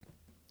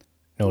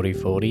Naughty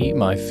 40,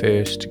 my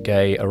first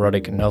gay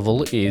erotic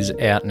novel, is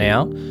out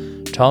now.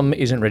 Tom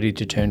isn't ready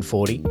to turn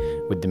 40,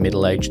 with the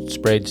middle-aged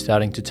spread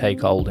starting to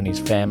take hold and his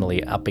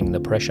family upping the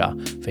pressure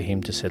for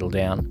him to settle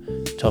down.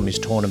 Tom is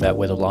torn about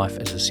whether life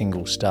as a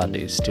single stud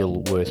is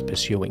still worth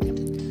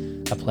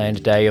pursuing. A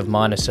planned day of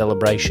minor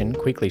celebration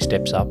quickly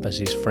steps up as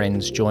his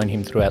friends join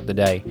him throughout the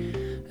day.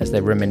 As they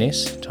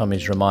reminisce, Tom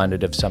is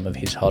reminded of some of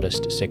his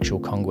hottest sexual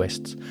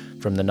conquests,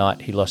 from the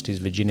night he lost his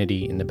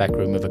virginity in the back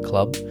room of a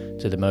club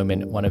to the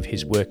moment one of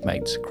his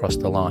workmates crossed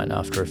the line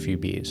after a few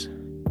beers.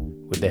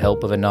 With the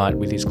help of a night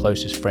with his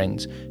closest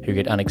friends, who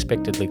get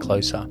unexpectedly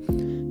closer,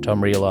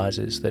 Tom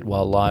realises that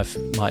while life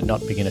might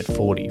not begin at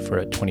 40 for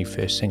a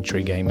 21st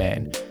century gay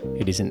man,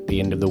 it isn't the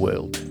end of the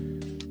world.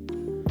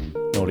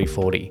 Naughty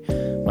 40,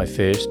 my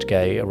first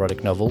gay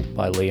erotic novel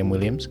by Liam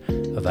Williams,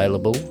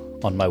 available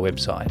on my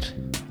website,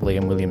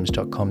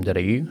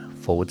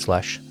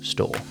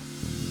 liamwilliams.com.au/store.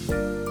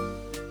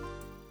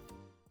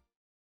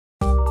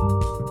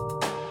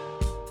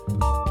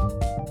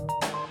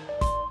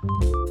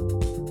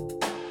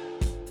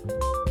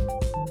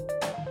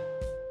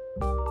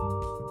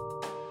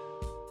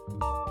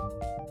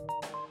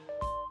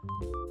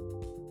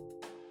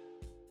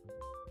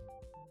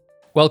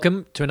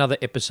 Welcome to another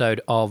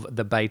episode of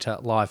the Bate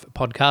Life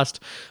podcast.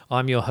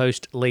 I'm your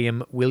host,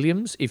 Liam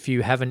Williams. If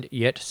you haven't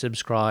yet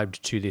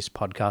subscribed to this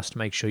podcast,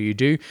 make sure you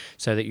do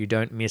so that you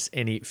don't miss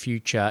any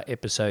future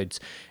episodes.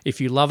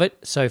 If you love it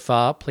so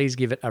far, please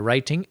give it a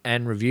rating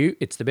and review.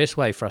 It's the best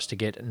way for us to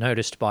get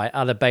noticed by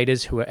other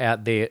betas who are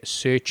out there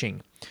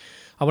searching.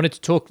 I wanted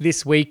to talk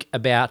this week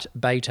about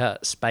beta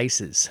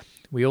spaces.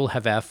 We all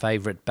have our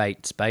favourite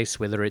bait space,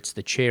 whether it's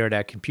the chair at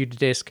our computer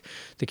desk,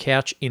 the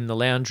couch in the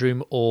lounge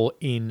room, or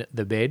in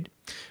the bed.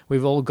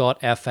 We've all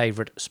got our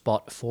favourite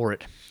spot for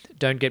it.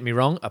 Don't get me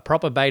wrong, a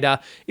proper beta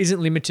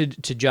isn't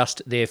limited to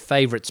just their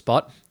favourite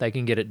spot. They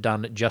can get it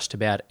done just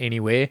about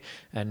anywhere,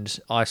 and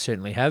I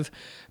certainly have.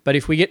 But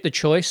if we get the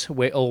choice,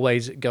 we're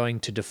always going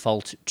to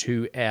default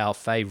to our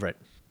favourite.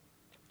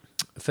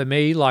 For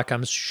me, like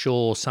I'm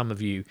sure some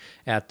of you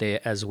out there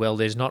as well,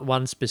 there's not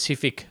one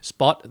specific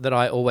spot that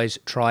I always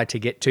try to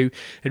get to.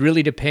 It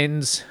really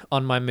depends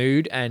on my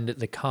mood and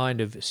the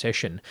kind of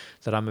session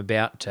that I'm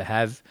about to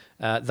have.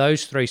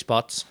 Those three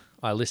spots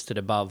I listed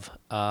above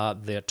are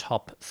the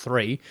top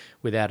three,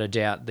 without a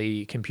doubt.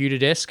 The computer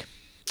desk,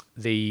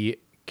 the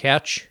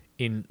couch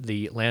in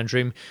the lounge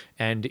room,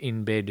 and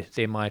in bed.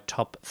 They're my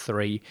top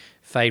three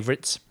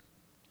favourites.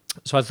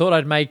 So I thought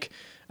I'd make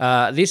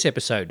this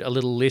episode a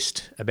little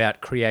list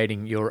about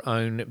creating your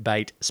own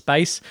bait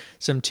space,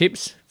 some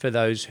tips for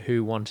those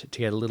who want to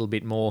get a little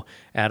bit more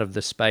out of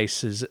the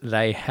spaces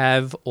they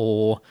have,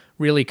 or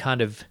really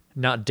kind of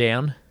nut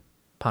down,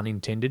 pun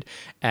intended,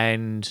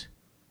 and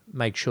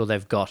make sure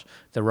they've got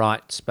the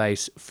right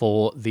space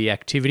for the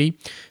activity.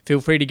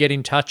 Feel free to get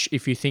in touch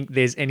if you think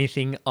there's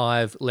anything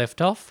I've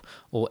left off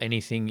or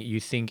anything you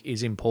think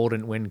is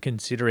important when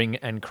considering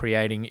and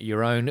creating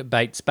your own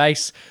bait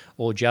space,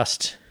 or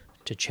just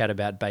to chat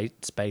about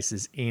bait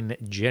spaces in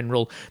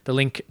general. The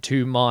link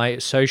to my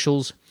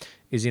socials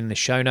is in the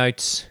show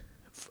notes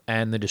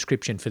and the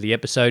description for the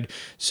episode,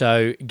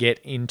 so get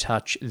in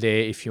touch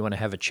there if you want to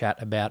have a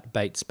chat about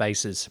bait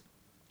spaces.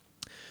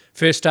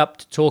 First up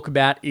to talk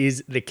about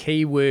is the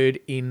key word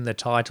in the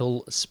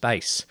title,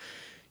 space.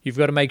 You've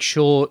got to make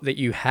sure that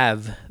you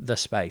have the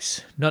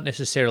space, not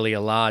necessarily a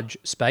large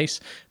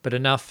space, but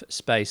enough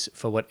space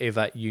for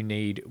whatever you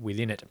need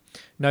within it.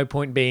 No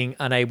point being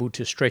unable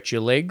to stretch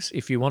your legs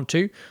if you want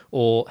to,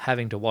 or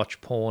having to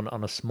watch porn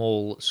on a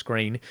small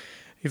screen.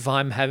 If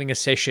I'm having a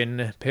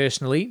session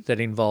personally that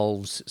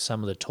involves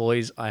some of the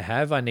toys I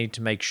have, I need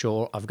to make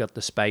sure I've got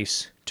the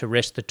space to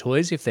rest the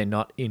toys if they're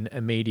not in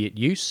immediate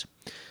use.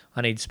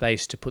 I need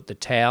space to put the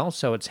towel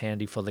so it's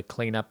handy for the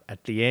cleanup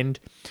at the end.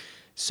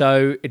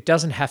 So it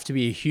doesn't have to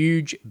be a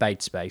huge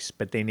bait space,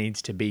 but there needs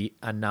to be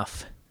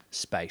enough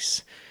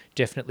space.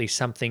 Definitely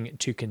something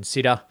to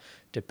consider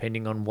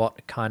depending on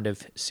what kind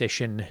of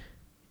session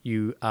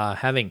you are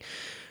having.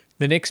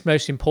 The next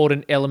most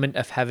important element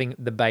of having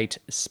the bait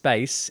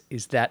space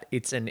is that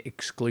it's an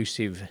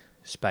exclusive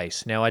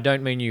space. Now, I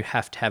don't mean you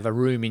have to have a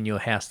room in your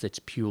house that's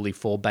purely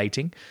for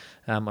baiting.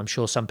 I'm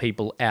sure some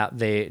people out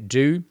there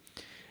do.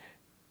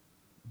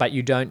 But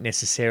you don't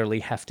necessarily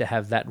have to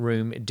have that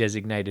room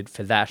designated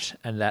for that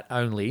and that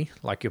only,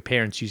 like your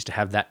parents used to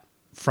have that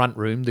front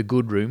room, the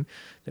good room,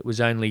 that was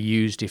only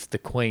used if the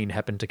Queen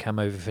happened to come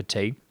over for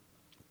tea.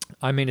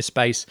 I mean a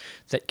space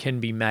that can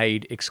be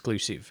made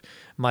exclusive.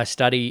 My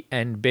study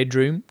and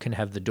bedroom can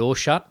have the door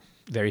shut,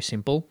 very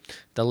simple.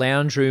 The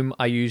lounge room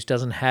I use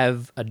doesn't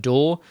have a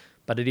door,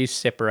 but it is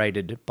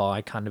separated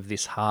by kind of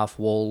this half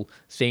wall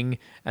thing,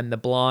 and the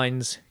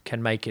blinds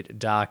can make it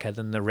darker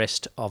than the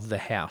rest of the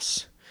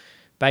house.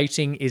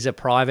 Baiting is a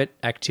private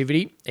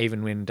activity,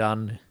 even when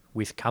done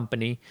with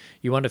company.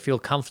 You want to feel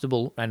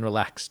comfortable and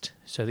relaxed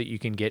so that you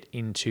can get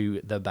into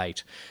the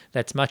bait.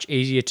 That's much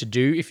easier to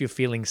do if you're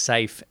feeling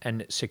safe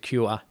and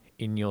secure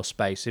in your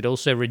space. It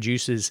also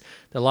reduces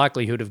the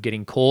likelihood of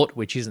getting caught,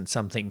 which isn't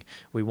something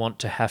we want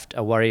to have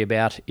to worry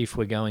about if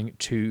we're going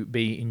to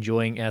be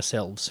enjoying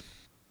ourselves.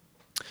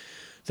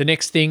 The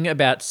next thing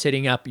about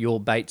setting up your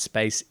bait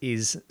space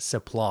is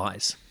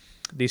supplies.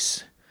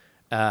 This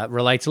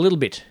relates a little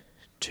bit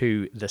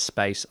to the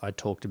space I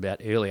talked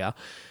about earlier.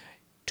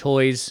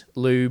 Toys,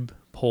 lube,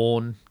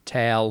 porn,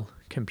 towel,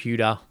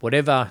 computer,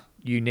 whatever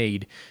you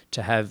need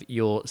to have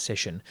your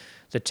session.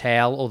 The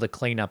towel or the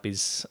cleanup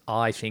is,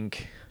 I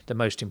think, the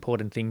most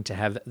important thing to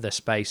have the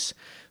space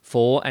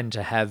for and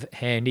to have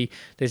handy.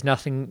 There's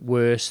nothing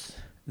worse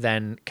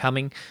than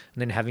coming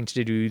and then having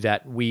to do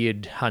that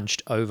weird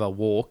hunched over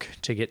walk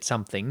to get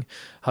something,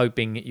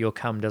 hoping your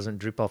cum doesn't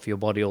drip off your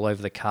body all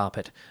over the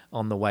carpet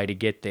on the way to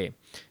get there.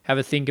 Have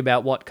a think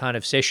about what kind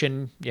of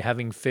session you're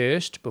having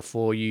first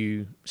before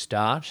you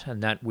start,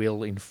 and that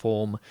will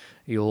inform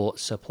your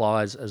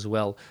supplies as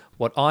well.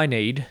 What I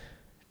need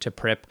to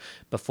prep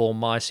before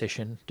my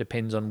session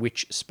depends on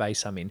which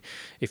space I'm in.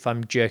 If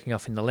I'm jerking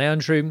off in the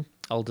lounge room,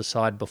 I'll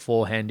decide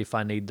beforehand if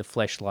I need the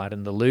fleshlight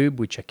and the lube,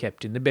 which are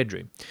kept in the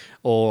bedroom,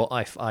 or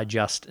if I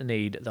just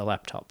need the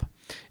laptop.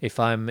 If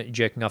I'm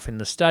jerking off in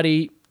the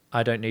study,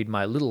 I don't need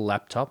my little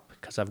laptop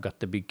because I've got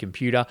the big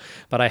computer,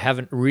 but I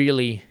haven't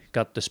really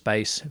got the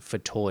space for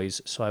toys,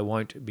 so I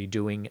won't be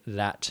doing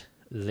that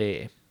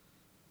there.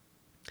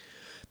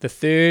 The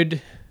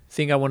third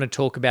thing I want to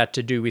talk about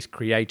to do with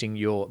creating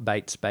your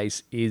bait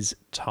space is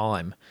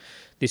time.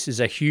 This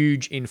is a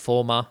huge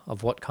informer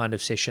of what kind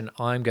of session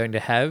I'm going to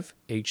have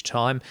each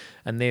time,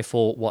 and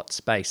therefore what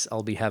space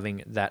I'll be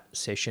having that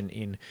session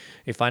in.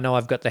 If I know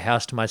I've got the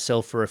house to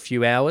myself for a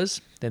few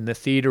hours, then the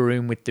theatre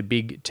room with the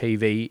big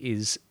TV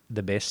is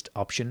the best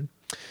option.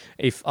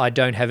 If I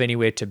don't have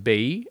anywhere to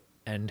be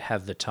and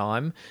have the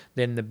time,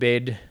 then the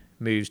bed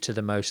moves to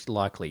the most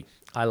likely.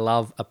 I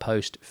love a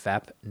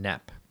post-FAP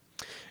nap.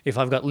 If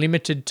I've got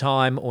limited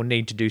time or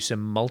need to do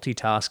some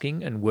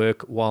multitasking and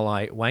work while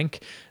I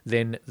wank,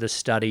 then the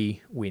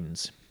study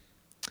wins.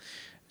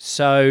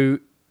 So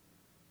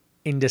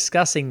in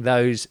discussing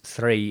those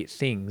three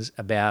things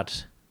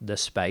about the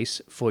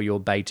space for your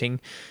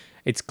baiting,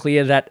 it's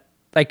clear that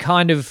they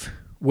kind of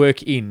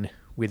work in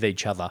with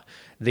each other.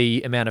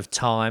 The amount of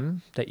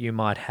time that you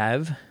might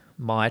have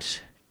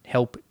might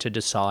help to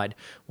decide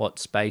what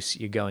space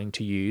you're going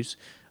to use,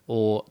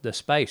 or the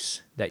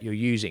space that you're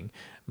using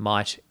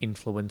might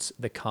influence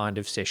the kind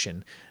of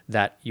session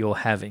that you're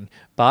having.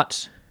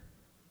 But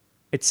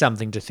it's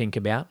something to think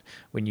about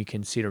when you're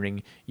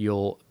considering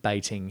your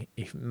baiting,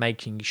 if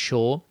making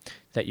sure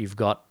that you've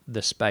got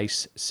the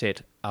space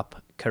set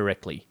up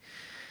correctly.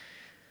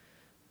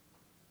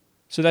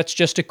 So that's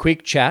just a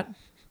quick chat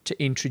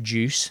to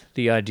introduce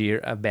the idea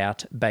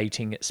about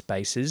baiting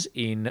spaces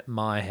in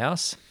my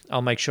house.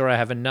 I'll make sure I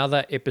have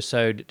another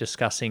episode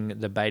discussing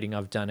the baiting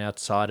I've done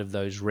outside of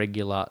those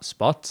regular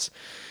spots.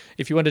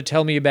 If you want to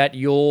tell me about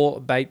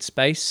your bait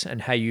space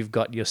and how you've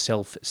got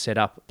yourself set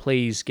up,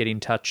 please get in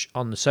touch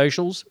on the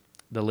socials.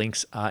 The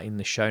links are in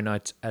the show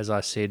notes, as I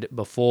said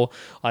before.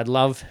 I'd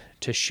love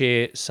to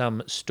share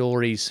some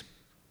stories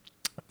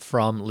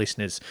from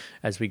listeners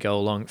as we go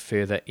along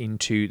further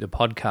into the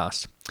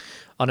podcast.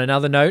 On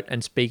another note,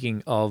 and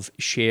speaking of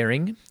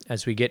sharing,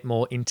 as we get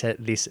more into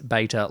this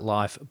Beta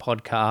Life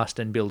podcast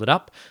and build it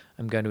up,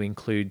 I'm going to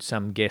include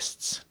some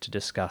guests to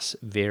discuss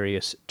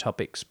various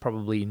topics,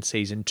 probably in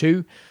season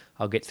 2.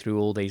 I'll get through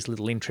all these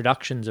little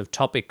introductions of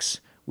topics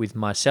with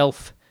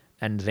myself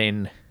and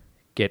then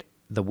get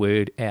the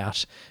word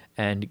out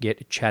and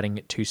get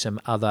chatting to some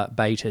other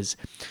baiters.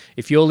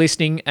 If you're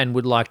listening and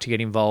would like to get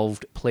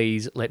involved,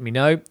 please let me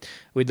know.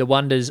 With the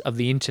wonders of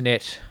the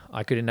internet,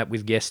 I could end up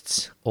with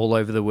guests all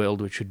over the world,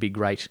 which would be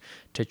great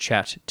to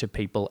chat to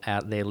people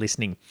out there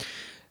listening.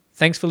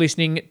 Thanks for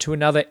listening to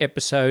another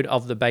episode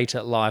of the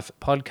Beta Life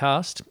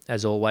podcast.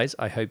 As always,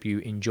 I hope you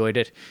enjoyed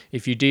it.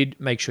 If you did,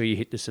 make sure you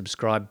hit the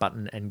subscribe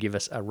button and give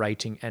us a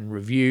rating and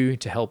review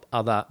to help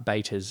other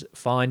baiters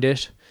find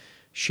it.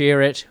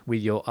 Share it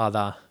with your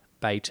other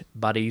bait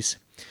buddies.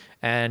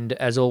 And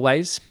as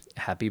always,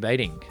 happy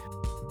baiting.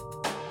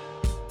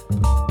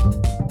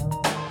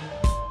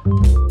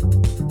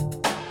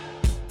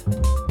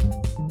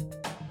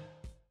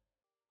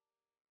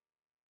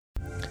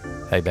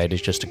 Hey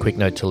Baiters, just a quick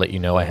note to let you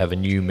know I have a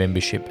new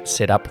membership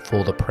set up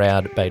for the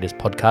Proud Baiters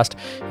podcast.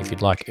 If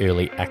you'd like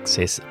early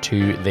access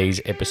to these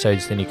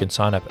episodes, then you can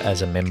sign up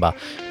as a member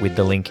with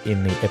the link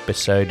in the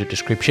episode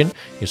description.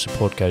 Your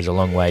support goes a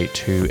long way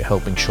to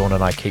helping Sean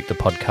and I keep the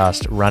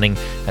podcast running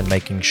and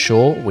making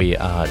sure we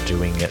are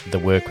doing the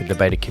work with the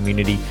beta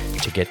community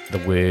to get the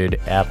word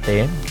out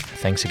there.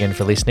 Thanks again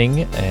for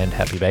listening and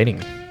happy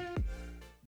baiting.